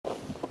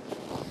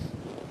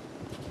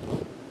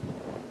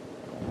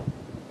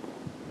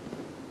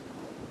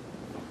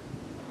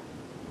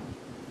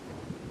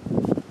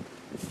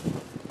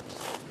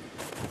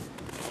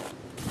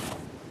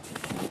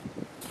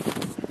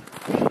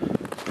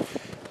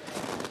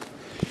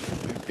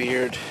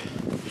beard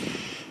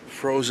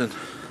frozen.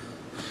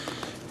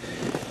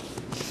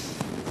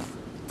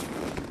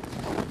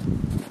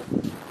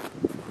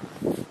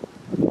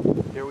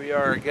 Here we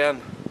are again,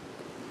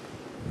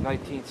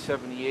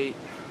 1978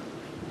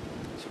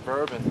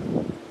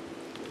 Suburban.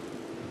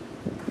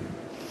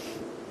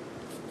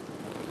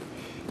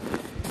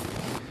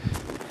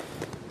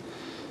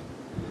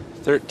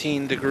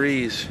 "13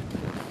 degrees.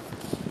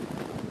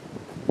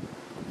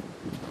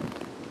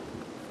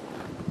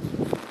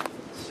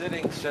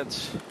 Sitting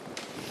since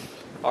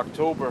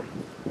October.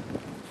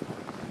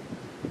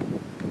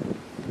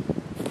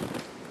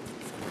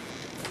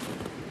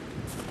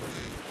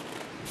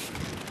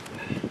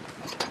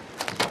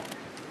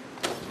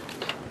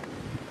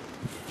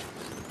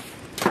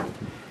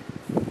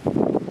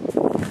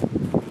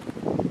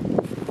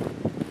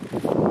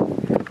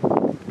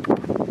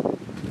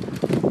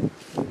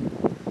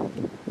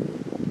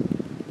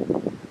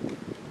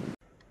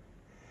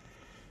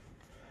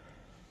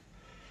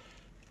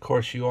 Of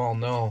course, you all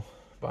know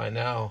by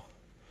now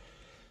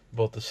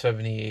about the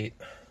 78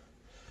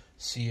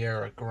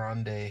 Sierra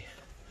Grande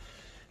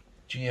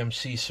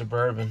GMC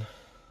Suburban.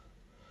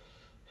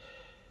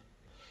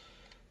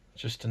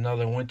 Just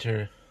another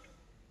winter,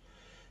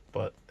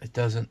 but it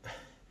doesn't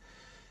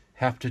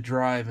have to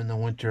drive in the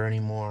winter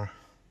anymore.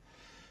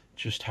 It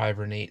just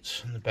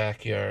hibernates in the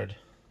backyard.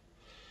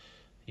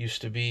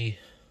 Used to be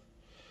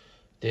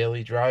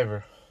daily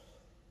driver.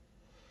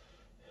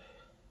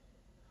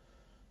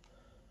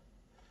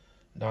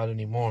 Not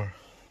anymore.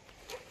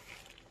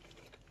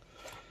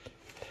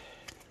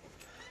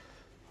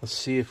 Let's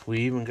see if we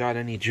even got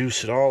any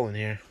juice at all in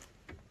here.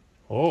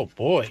 Oh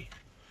boy.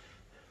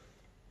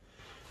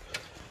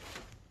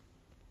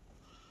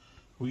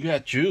 We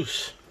got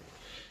juice.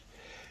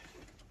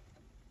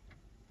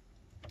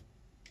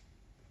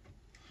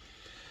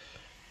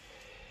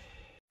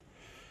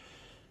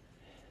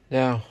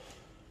 Now,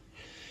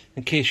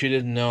 in case you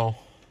didn't know,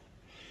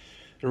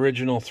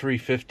 original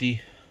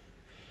 350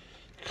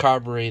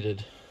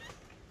 carbureted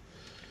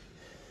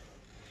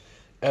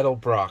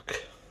Edelbrock.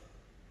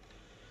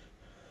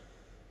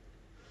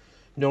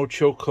 No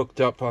choke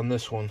hooked up on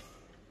this one.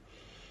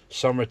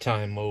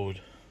 Summertime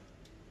mode.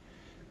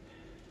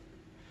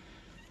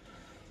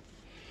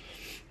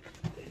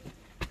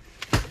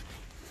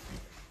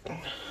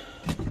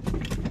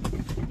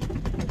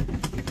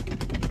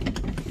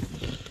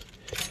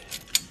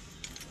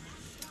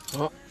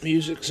 Oh,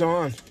 music's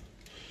on.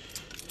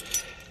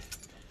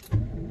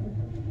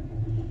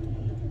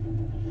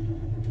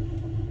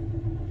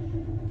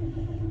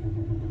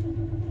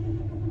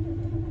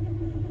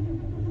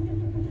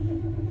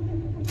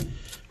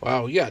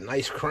 Wow, we got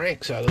nice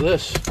cranks out of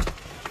this.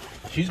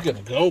 She's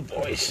gonna go,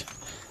 boys.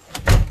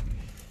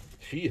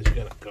 She is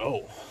gonna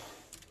go.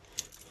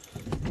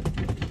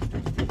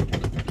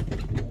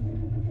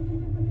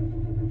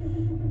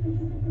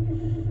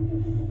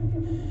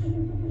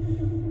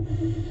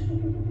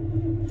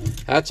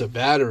 That's a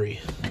battery.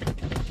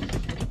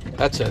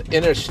 That's an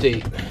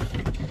Interstate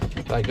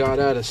that I got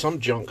out of some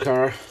junk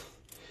car.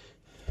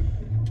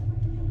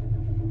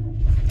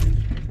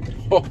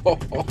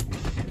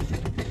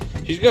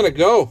 She's gonna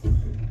go.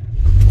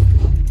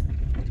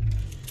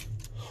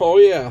 Oh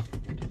yeah.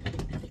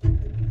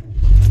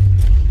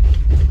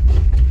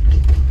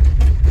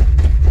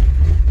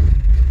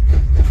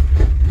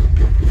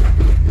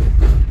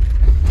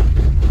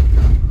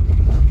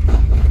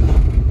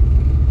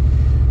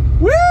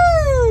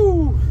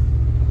 Woo!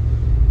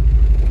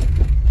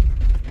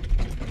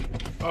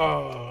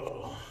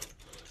 Oh.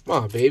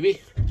 Come on,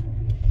 baby.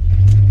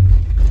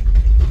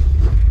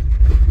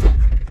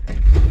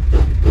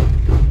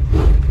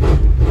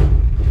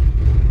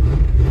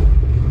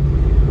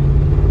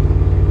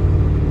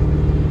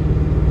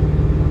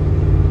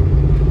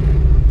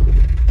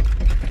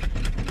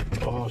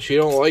 She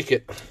don't like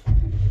it.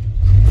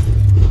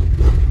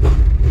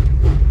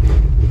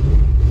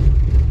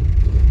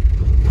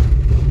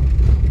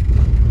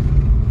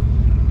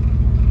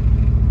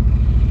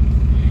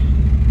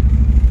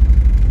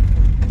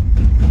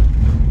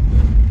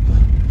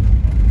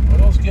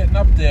 What else getting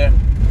up there?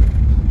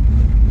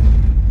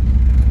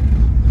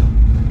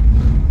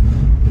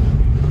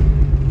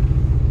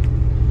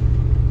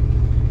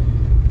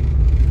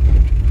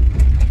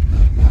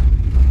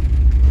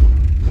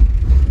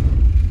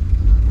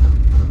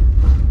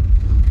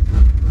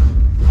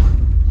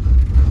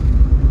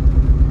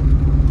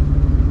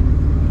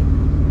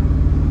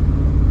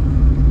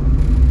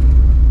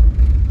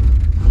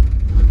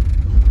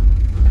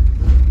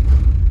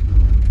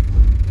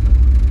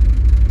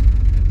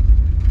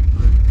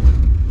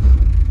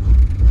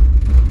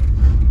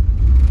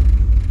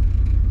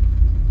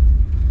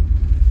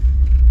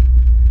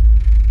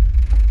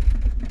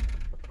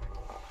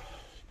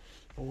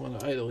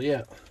 Idle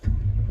yet.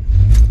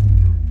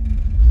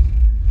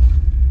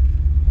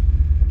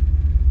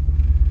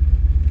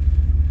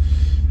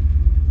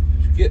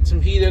 Get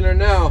some heat in her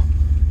now.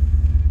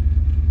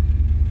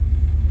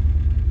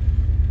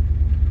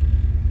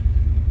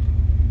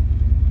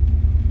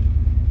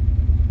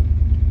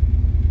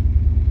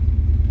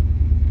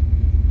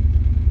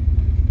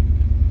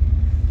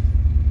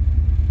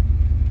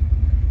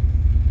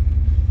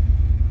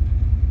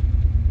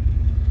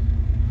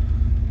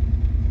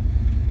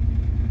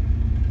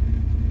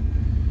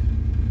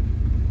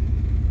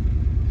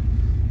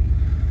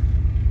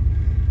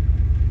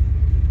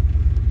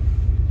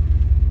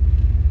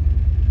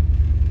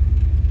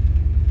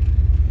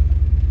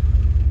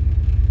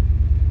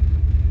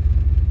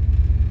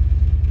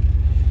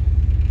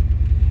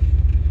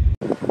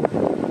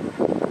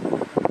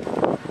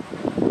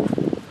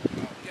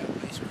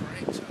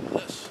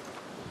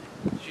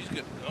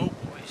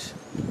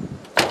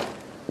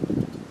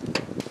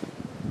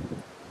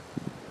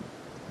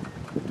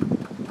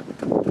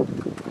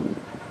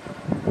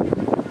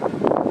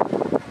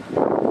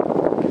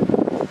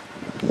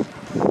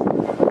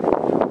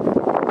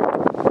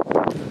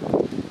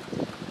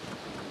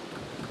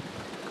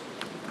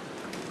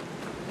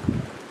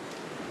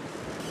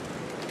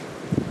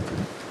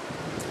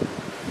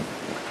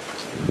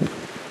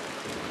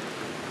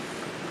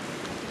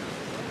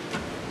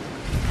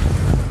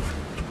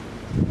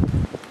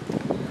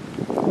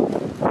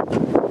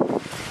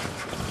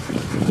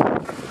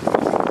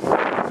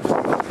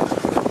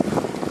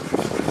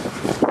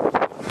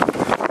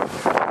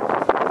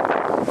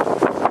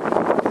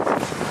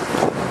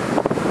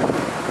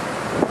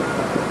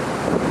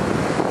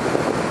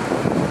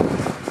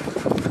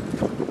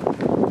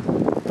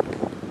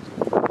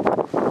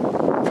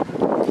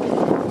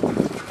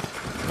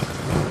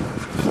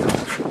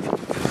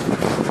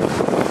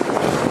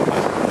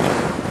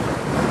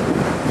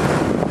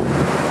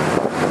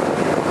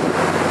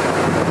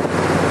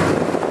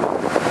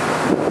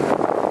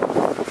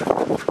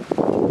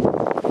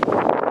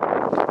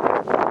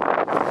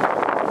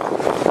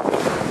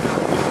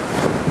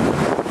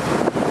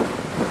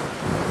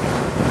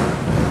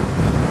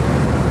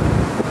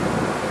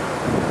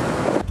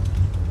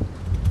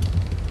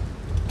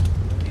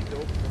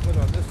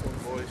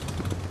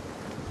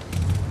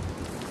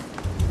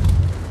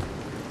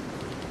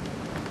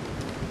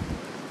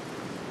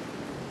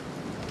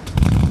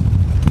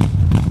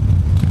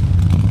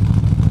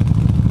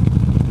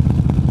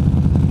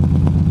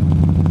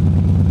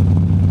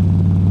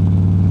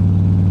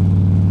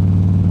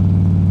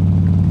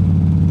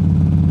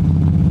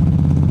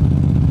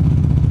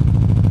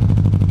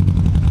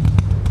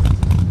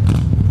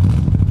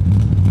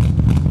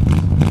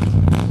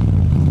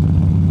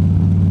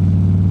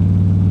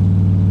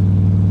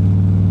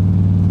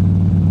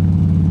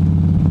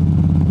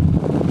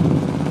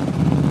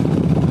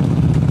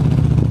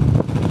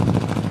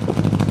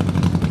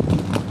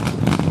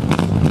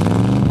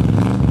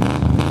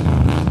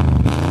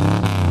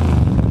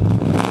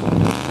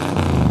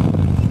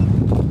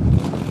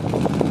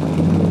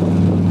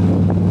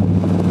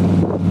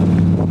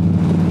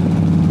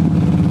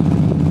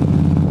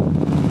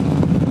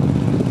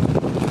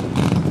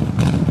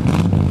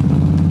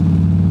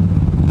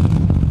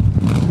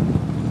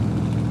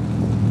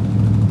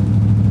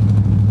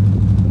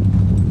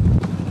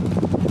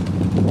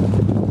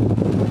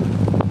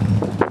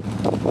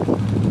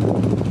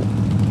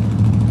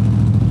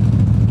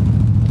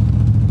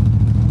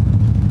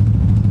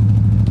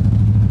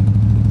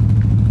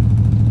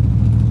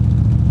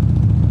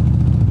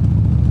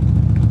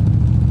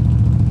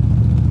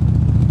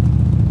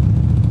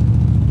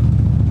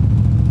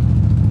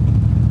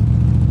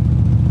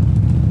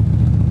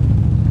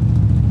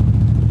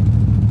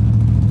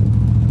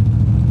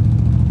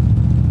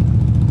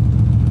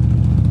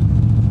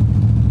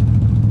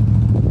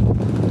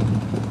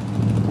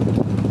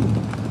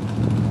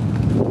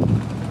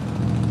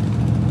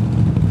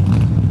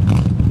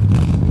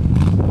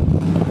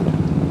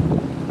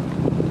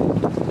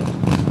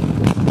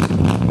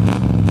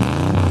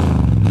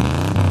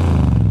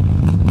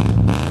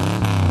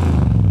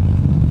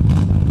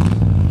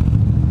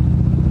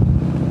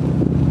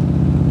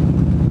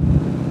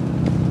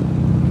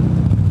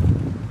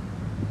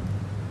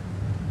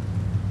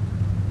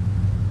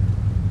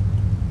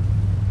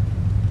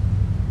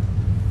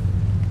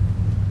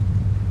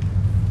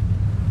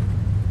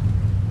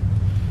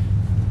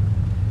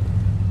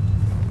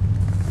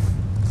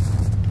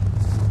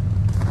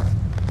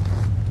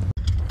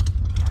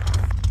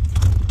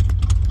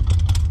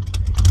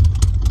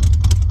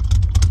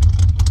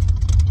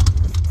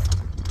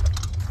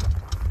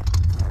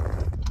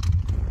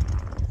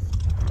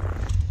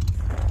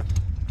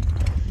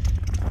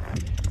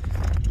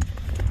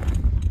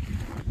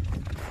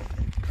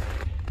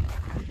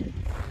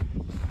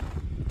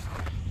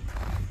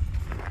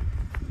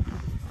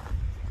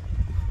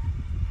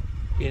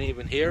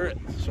 even hear it.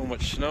 So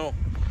much snow.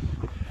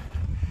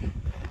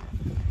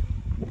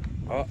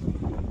 Oh.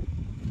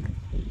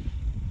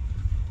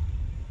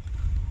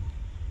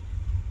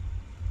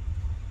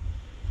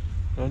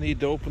 No need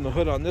to open the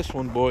hood on this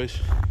one, boys.